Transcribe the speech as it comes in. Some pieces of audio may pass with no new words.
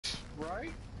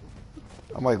Right?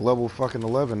 I'm like level fucking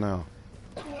 11 now.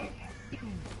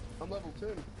 I'm level 10.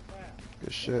 Good I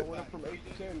shit. went up from 8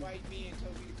 to 10. Invite me and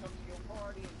told me to come to your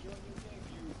party and join your game.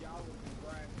 Y'all would be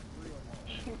grinding real hard.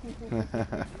 This is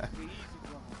the easy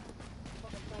grind.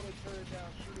 Fucking throw the turret down,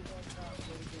 shoot it one time,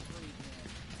 go to the grave, man.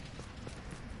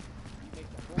 You make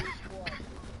the whole squad go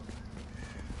down.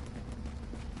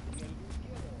 You gotta do is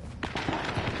kill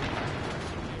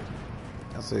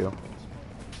all. I see him.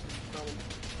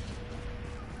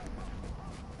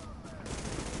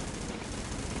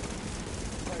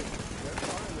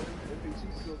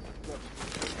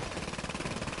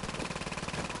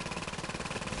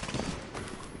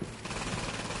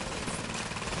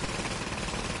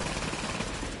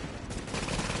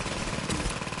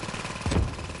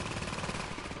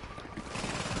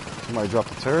 Somebody dropped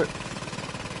the turret.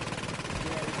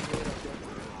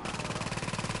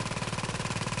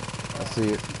 I see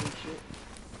it.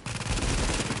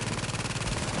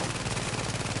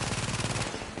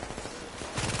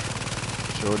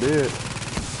 Sure did.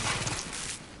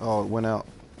 Oh, it went out.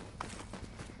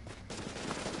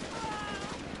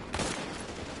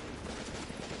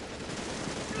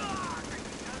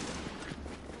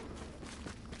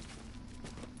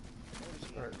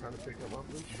 Alright, trying to pick up my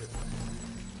blue shit.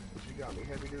 What you got me?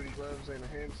 Heavy duty gloves and a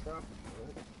hand stuff?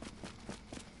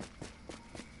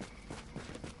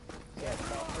 Yeah,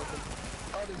 box open.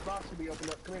 Oh, this box can be opened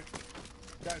up. Come here.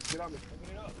 Guys, get on me. Open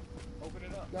it up. Open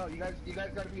it up. No, you guys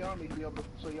gotta be on me to be able to,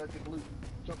 so you guys get loot.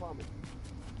 Jump on me.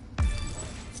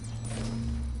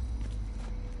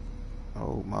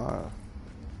 Oh my.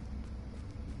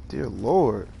 Dear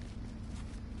Lord.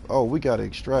 Oh, we gotta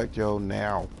extract, yo,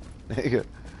 now. Nigga.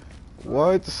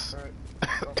 What? Alright.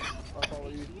 I'll follow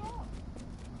you.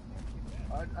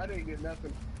 I didn't get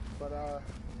nothing, but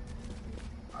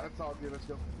that's all good. Let's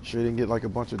go. Sure didn't get like a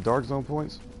bunch of dark zone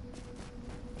points?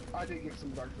 I did get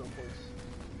some dark zone points.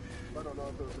 I don't know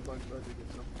if there was a bunch, but I did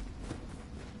get some.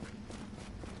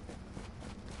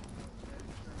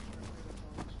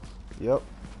 Yep.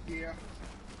 Yeah.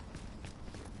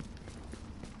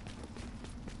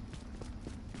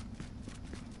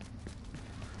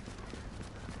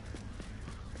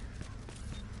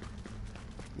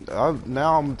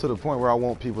 Now I'm to the point where I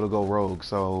want people to go rogue,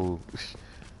 so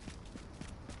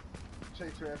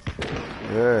Chase your ass.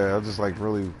 yeah, I just like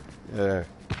really, yeah.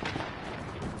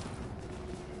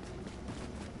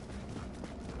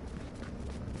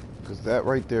 Because that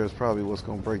right there is probably what's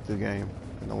gonna break the game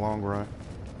in the long run.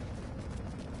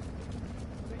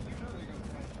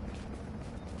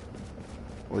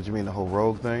 What do you mean, the whole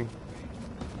rogue thing?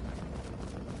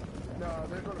 No,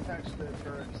 they're gonna patch the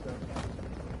turret stuff.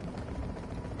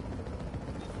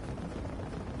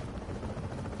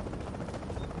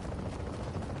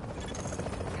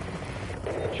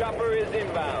 Chopper is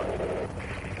inbound.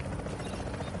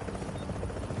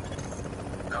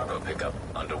 Cargo pickup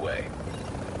underway.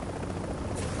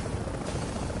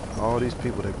 All these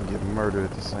people that can get murdered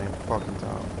at the same fucking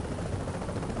time.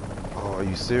 Oh, are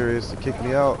you serious? They kicked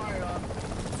me out.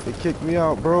 They kicked me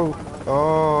out, bro.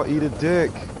 Oh, eat a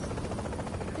dick.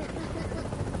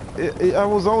 I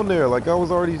was on there, like I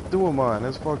was already doing mine.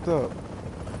 That's fucked up.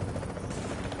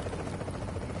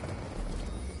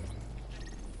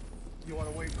 You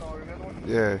want to wait, call another one?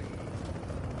 Yeah.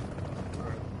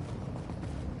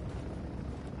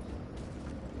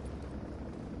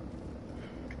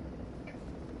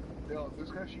 Yo, if this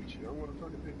guy shoots you, I want to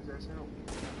fucking pick his ass out.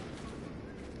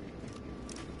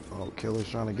 Oh, killer's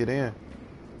trying to get in.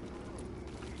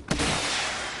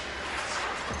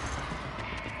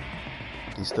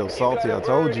 He's still salty. I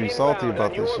told you, salty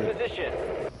about this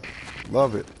shit.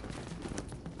 Love it.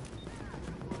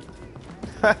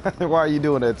 Why are you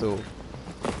doing that to him?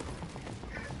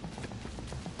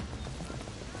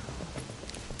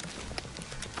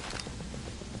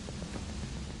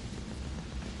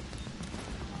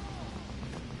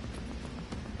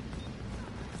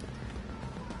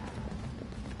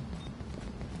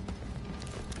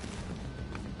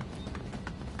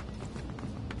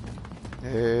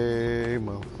 Hey,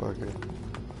 motherfucker.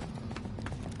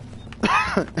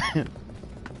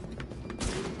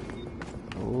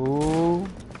 Oh.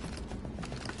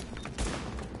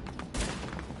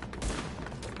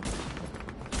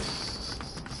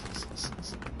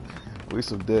 We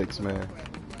some dicks, man.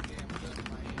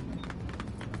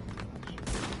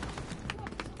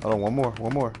 Hold on, one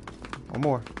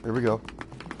more. Here we go.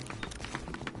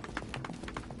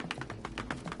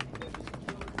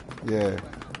 Yeah.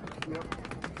 Yep.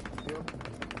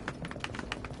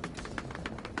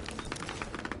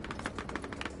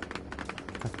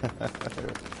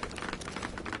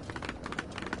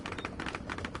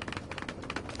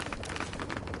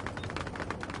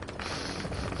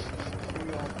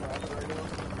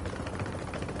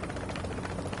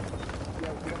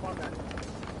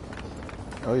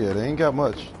 Oh yeah, they ain't got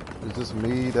much. It's just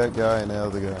me, that guy, and the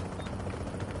other guy.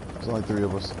 There's only 3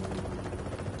 of us.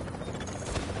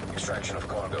 Extraction of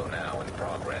cargo now in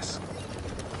progress.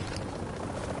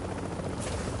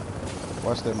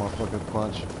 Watch that motherfucker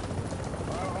punch.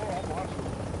 I'm watching.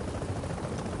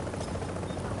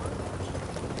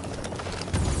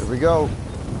 Here we go.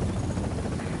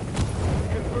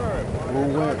 Confirmed. Who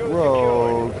went Cargo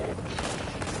rogue?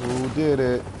 Who did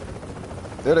it?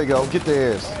 There they go. Get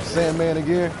their ass. Sandman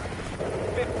again. secured.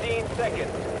 15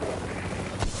 seconds.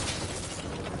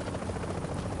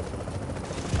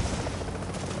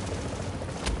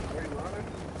 Are you running?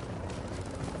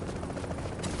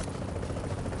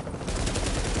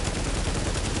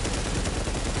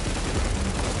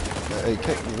 Hey,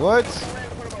 what? He ran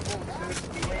in front of my bullets,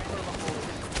 dude. He ran in front of my bullets.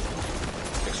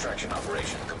 Extraction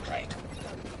operation complete.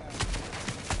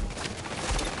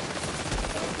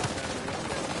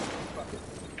 Fuck it.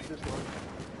 Just run.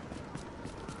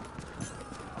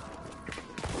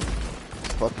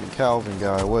 Fucking Calvin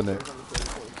guy, wasn't it?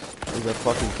 It was that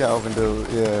fucking Calvin dude.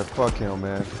 Yeah, fuck him,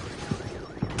 man.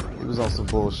 He was on some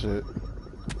bullshit.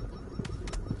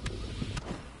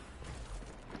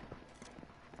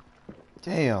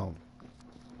 Damn.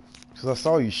 Cause I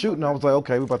saw you shooting, I was like,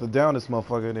 okay, we about to down this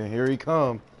motherfucker, and then here he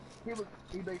come.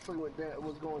 He basically went down,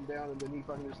 was going down, and then he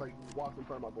fucking just like walked in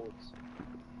front of my bullets.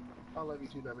 I love you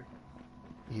too, baby.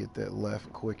 He hit that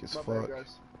left quick as My fuck. bad,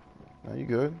 guys. No, you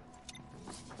good.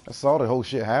 I saw the whole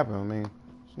shit happen. I mean,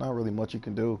 there's not really much you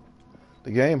can do.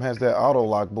 The game has that auto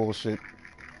lock bullshit.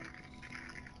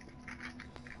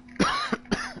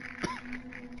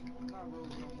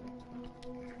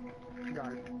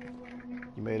 Got it.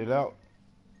 You made it out.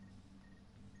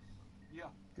 Yeah.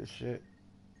 Good shit.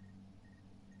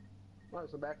 Alright,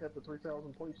 so back up to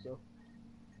 3,000 points, though.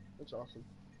 That's awesome.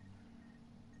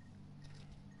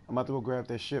 I'm about to go grab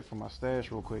that shit from my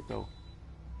stash real quick though.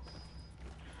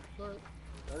 Alright.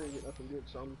 I didn't get nothing good,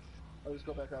 so I'll just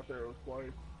go back out there and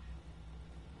play.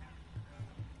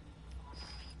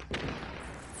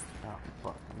 Oh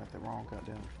fuck, I'm at the wrong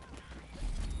goddamn.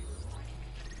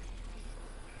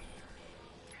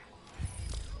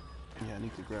 Yeah, I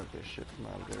need to grab that shit from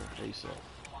out of there ASAP.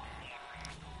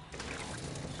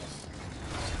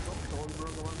 Oh, someone's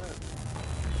rogue on that.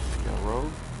 You got a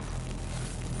road?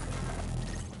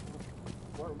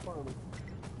 Right in front of me.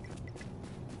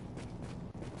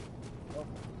 Oh,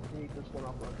 he need this one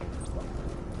off right.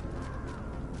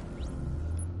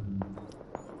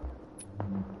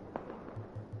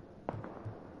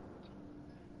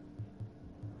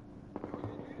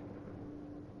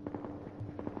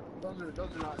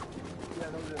 Those are not. Yeah,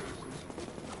 those are aces.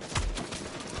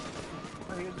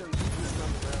 I think it's aces on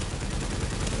the ground.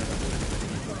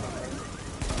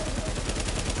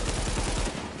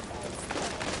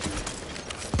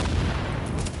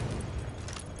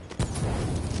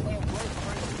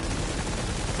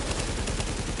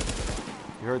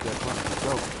 You heard that punch?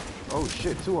 Go. Oh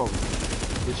shit, 2 of them.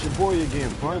 It's your boy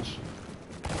again, Punch.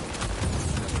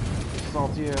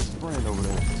 Salty ass friend over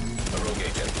there. The rogue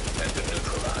agent has been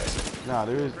neutralized. Nah,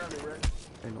 there is. Grab me, Rick.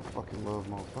 Ain't no fucking love,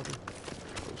 motherfucker.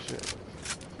 Oh shit.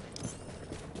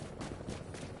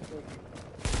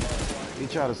 He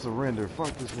tried to surrender.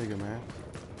 Fuck this nigga, man.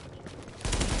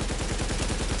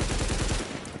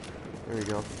 There you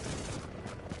go.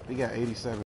 He got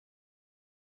 87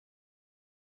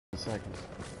 seconds.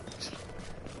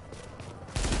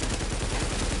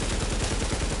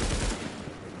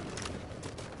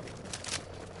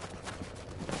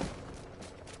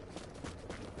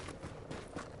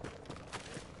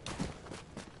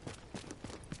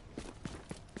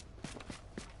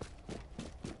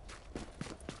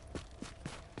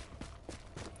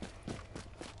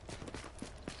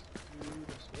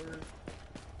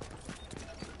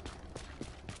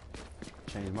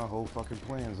 Changed my whole fucking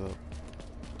plans up.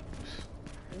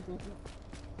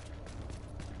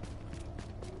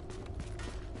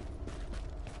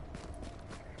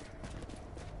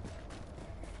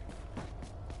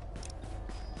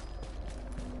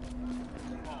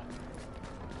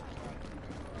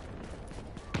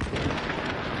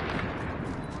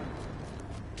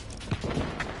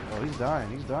 Oh, he's dying.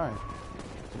 He's dying.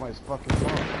 Somebody's fucking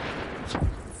wrong.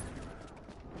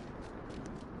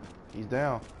 He's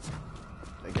down.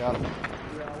 They got him. Yeah,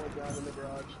 I went down in the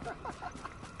garage.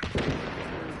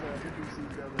 There's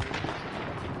NPCs down there.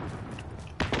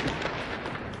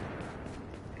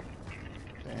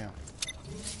 Damn.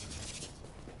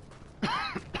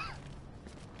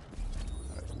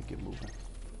 Alright, let me get moving.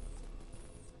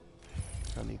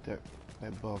 I need that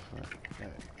buff, right?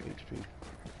 That HP.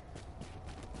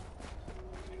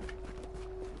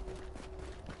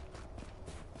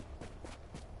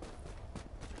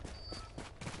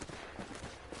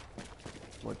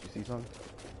 What, you see something?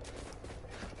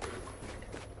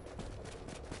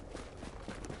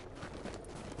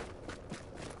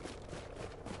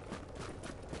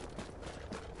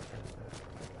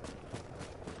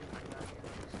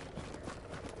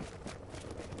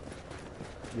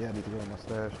 Yeah, I need to go to my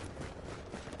stash.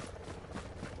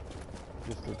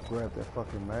 Just to grab that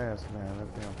fucking mask, man.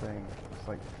 That damn thing, it's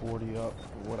like 40 up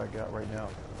for what I got right now.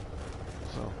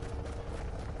 So.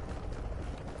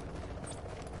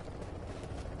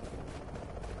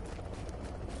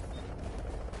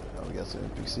 Oh, we got some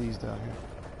NPCs down here.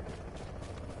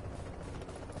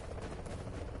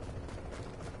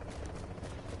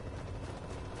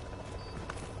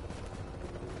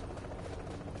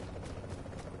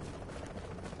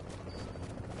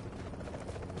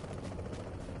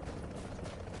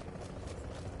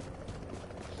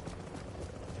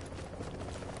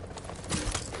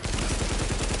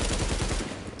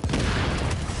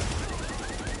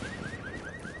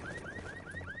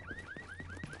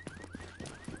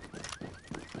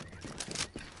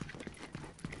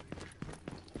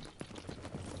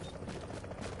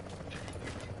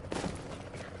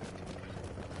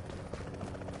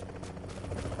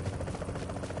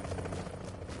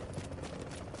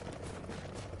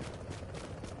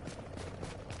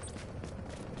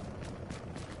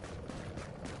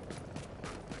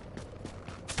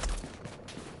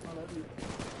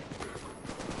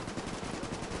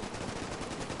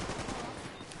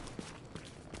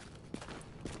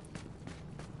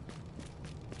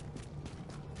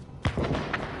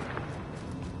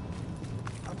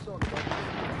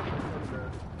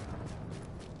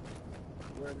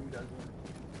 Wherever you guys want.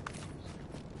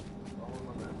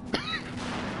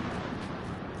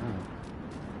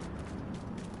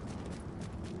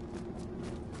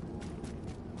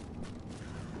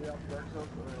 Yeah, dark zone.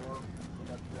 Well,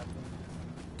 that's definitely.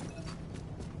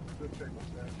 Good check my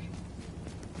stash.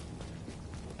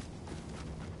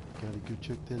 Gotta go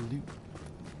check that loot.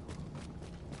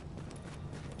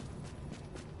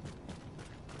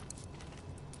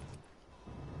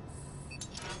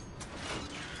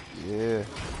 Yeah.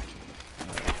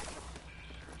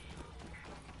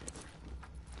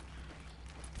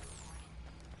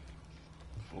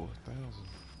 4,000.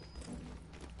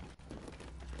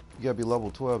 You gotta be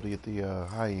level 12 to get the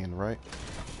high end, right?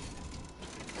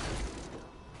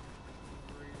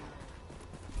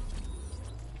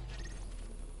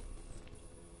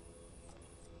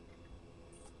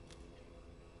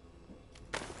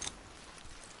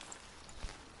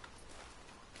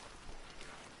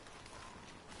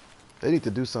 They need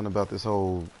to do something about this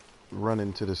whole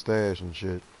running to the stash and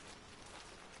shit.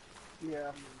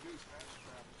 Yeah.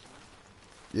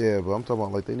 Yeah, but I'm talking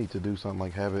about like they need to do something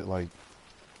like have it like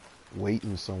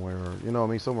waiting somewhere, or, you know what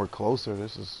I mean, somewhere closer.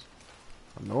 This is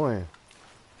annoying.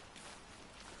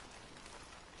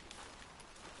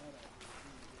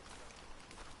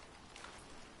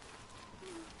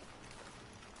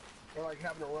 Or like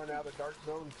having to run out of dark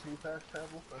zone to fast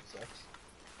travel. That sucks.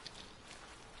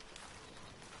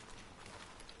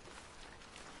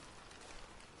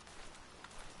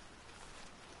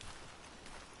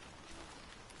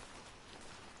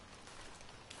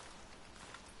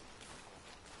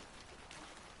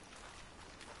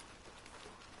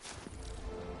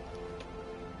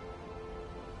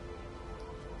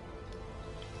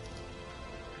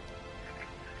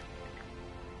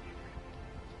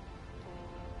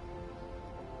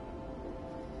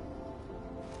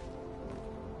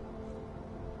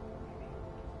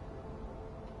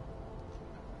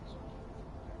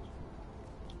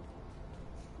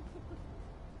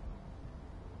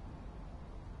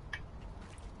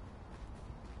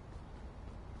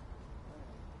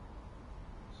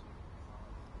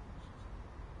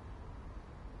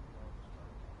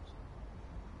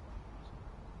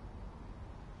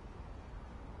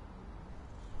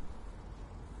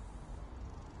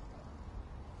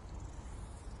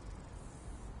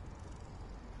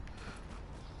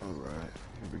 Alright,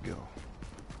 here we go.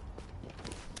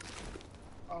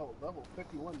 Oh, level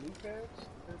 51 new tags?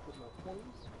 Compared to the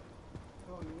 20s?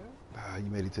 Oh, yeah? Ah, you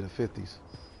made it to the 50s.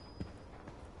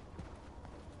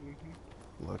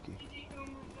 Mm-hmm. Lucky.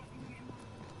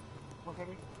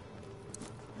 Okay.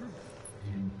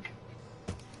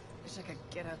 Wish I could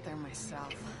get out there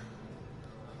myself.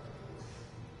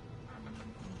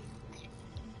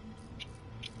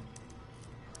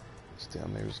 It's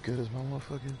down there as good as my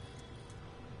motherfucking...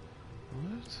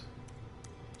 What?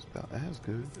 It's about as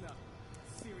good. Listen up.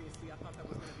 Seriously, I thought that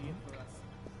was gonna be it for us.